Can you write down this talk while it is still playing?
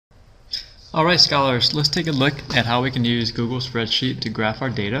Alright, scholars, let's take a look at how we can use Google Spreadsheet to graph our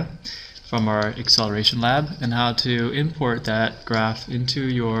data from our acceleration lab and how to import that graph into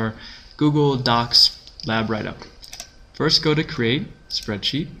your Google Docs lab write-up. First, go to Create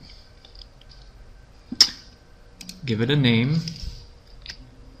Spreadsheet, give it a name,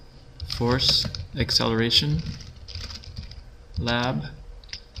 Force Acceleration Lab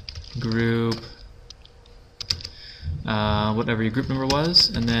Group, whatever your group number was,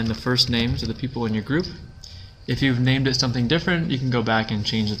 and then the first names of the people in your group. If you've named it something different, you can go back and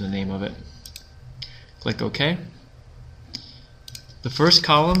change the name of it. Click OK. The first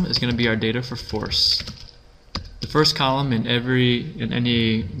column is going to be our data for force. The first column in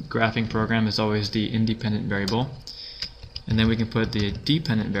any graphing program is always the independent variable, and then we can put the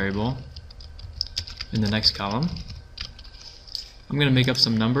dependent variable in the next column. I'm going to make up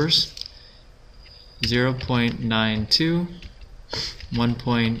some numbers. 0.92,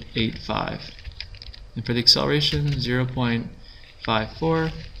 1.85, and for the acceleration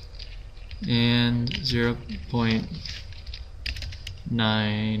 0.54 and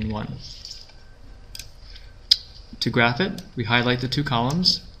 0.91. To graph it, we highlight the two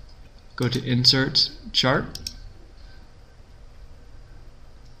columns, go to Insert Chart.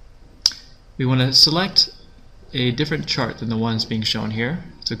 We want to select a different chart than the ones being shown here,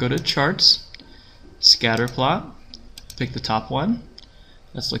 so go to Charts, Scatter Plot, pick the top one.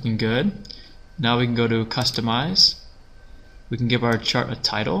 That's looking good. Now we can go to Customize. We can give our chart a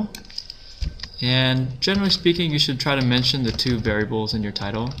title, and generally speaking you should try to mention the two variables in your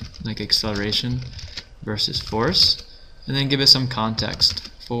title, like acceleration versus force, and then give it some context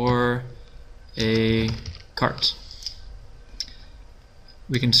for a cart.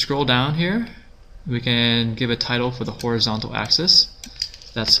 We can scroll down here. We can give a title for the horizontal axis.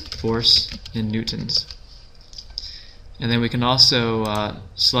 That's force in newtons. And then we can also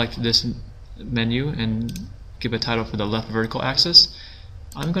select this menu and give a title for the left vertical axis.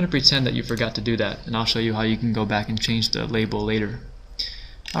 I'm going to pretend that you forgot to do that, and I'll show you how you can go back and change the label later.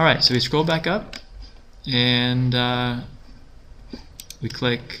 Alright, so we scroll back up and we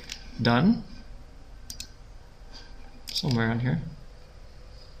click Done. Somewhere on here.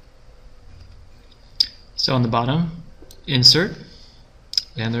 So on the bottom, Insert.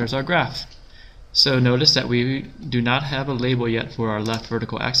 And there's our graph. So notice that we do not have a label yet for our left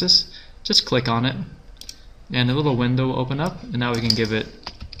vertical axis. Just click on it and a little window will open up, and now we can give it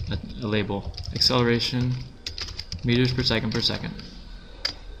a label. Acceleration meters per second per second.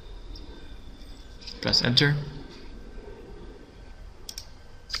 Press enter.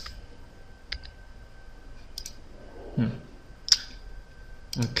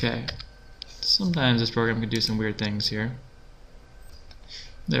 Okay. Sometimes this program can do some weird things here.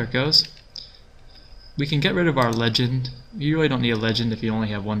 There it goes. We can get rid of our legend. You really don't need a legend if you only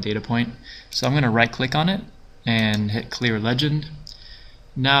have one data point. So I'm going to right click on it and hit clear legend.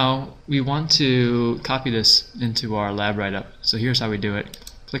 Now we want to copy this into our lab write-up. So here's how we do it.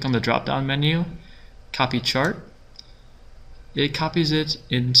 Click on the drop down menu, copy chart. It copies it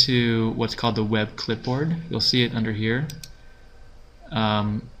into what's called the web clipboard. You'll see it under here.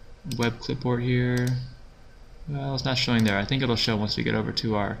 Web clipboard here. Well, it's not showing there. I think it'll show once we get over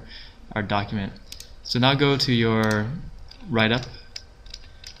to our document. So now go to your write-up.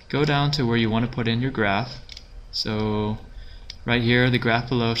 Go down to where you want to put in your graph. So right here, the graph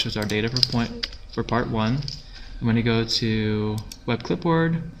below shows our data for part 1. I'm going to go to Web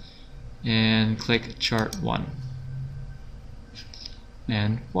Clipboard and click Chart 1.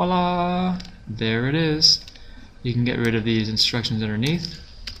 And voila! There it is. You can get rid of these instructions underneath.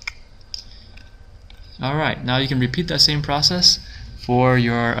 Alright, now you can repeat that same process for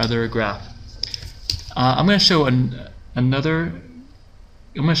your other graph. I'm going to show I'm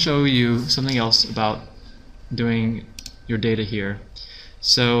going to show you something else about doing your data here.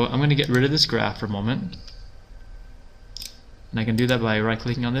 So I'm going to get rid of this graph for a moment. And I can do that by right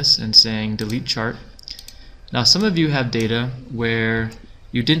clicking on this and saying delete chart. Now some of you have data where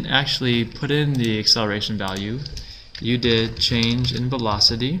you didn't actually put in the acceleration value. You did change in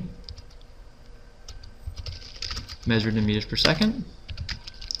velocity measured in meters per second,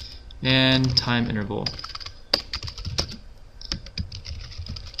 and time interval,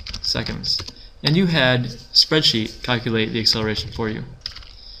 seconds. And you had Spreadsheet calculate the acceleration for you.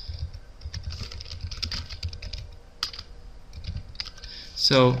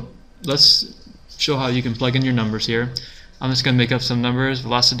 So let's show how you can plug in your numbers here. I'm just going to make up some numbers.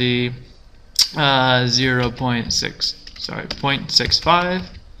 Velocity 0.65,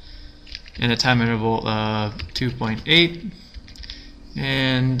 and a time interval of 2.8,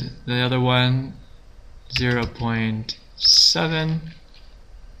 and the other one 0.7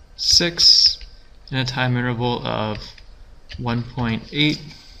 6 and a time interval of 1.8.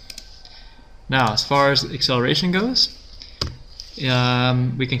 Now, as far as acceleration goes,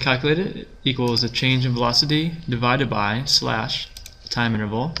 we can calculate it equals the change in velocity divided by slash time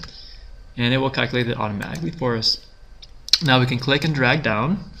interval, and it will calculate it automatically for us. Now we can click and drag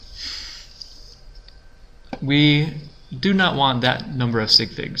down. We do not want that number of sig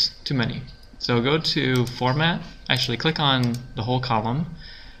figs, too many. So go to Format, actually click on the whole column,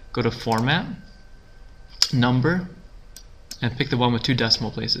 go to Format, Number, and pick the one with 2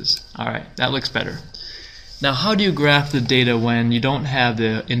 decimal places. Alright, that looks better. Now how do you graph the data when you don't have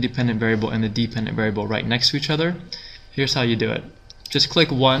the independent variable and the dependent variable right next to each other? Here's how you do it. Just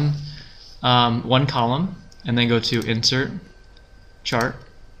click one column and then go to Insert, Chart,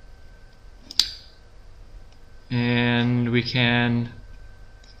 and we can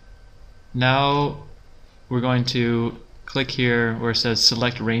now we're going to click here where it says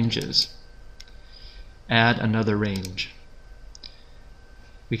Select Ranges, add another range.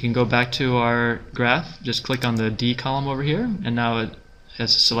 We can go back to our graph, just click on the D column over here, and now it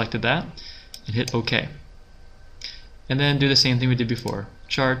has selected that, and hit OK. And then do the same thing we did before.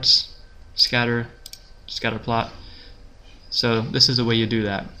 Charts, scatter, scatter plot. So this is the way you do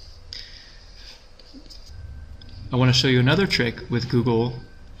that. I want to show you another trick with Google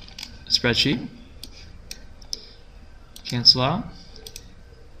Spreadsheet. Cancel out.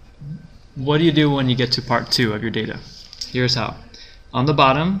 What do you do when you get to part 2 of your data? Here's how. On the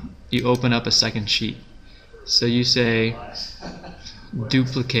bottom, you open up a second sheet. So you say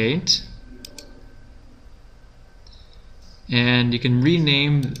duplicate, and you can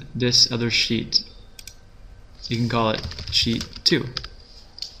rename this other sheet. You can call it sheet 2.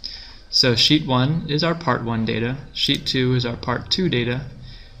 So sheet 1 is our part 1 data, sheet 2 is our part 2 data.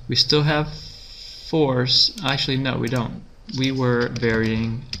 We still have force. Actually no, we don't. We were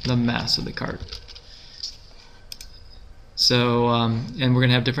varying the mass of the cart. So and we're going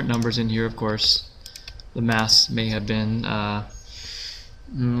to have different numbers in here, of course. The mass may have been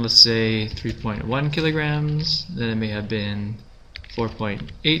let's say 3.1 kilograms, then it may have been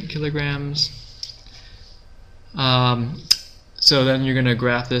 4.8 kilograms. So then you're going to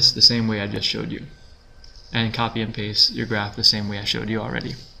graph this the same way I just showed you, and copy and paste your graph the same way I showed you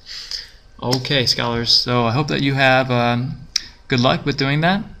already. Okay, scholars, so I hope that you have good luck with doing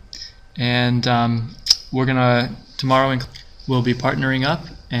that, and we're going to tomorrow we'll be partnering up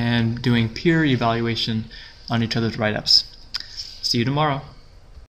and doing peer evaluation on each other's write-ups. See you tomorrow.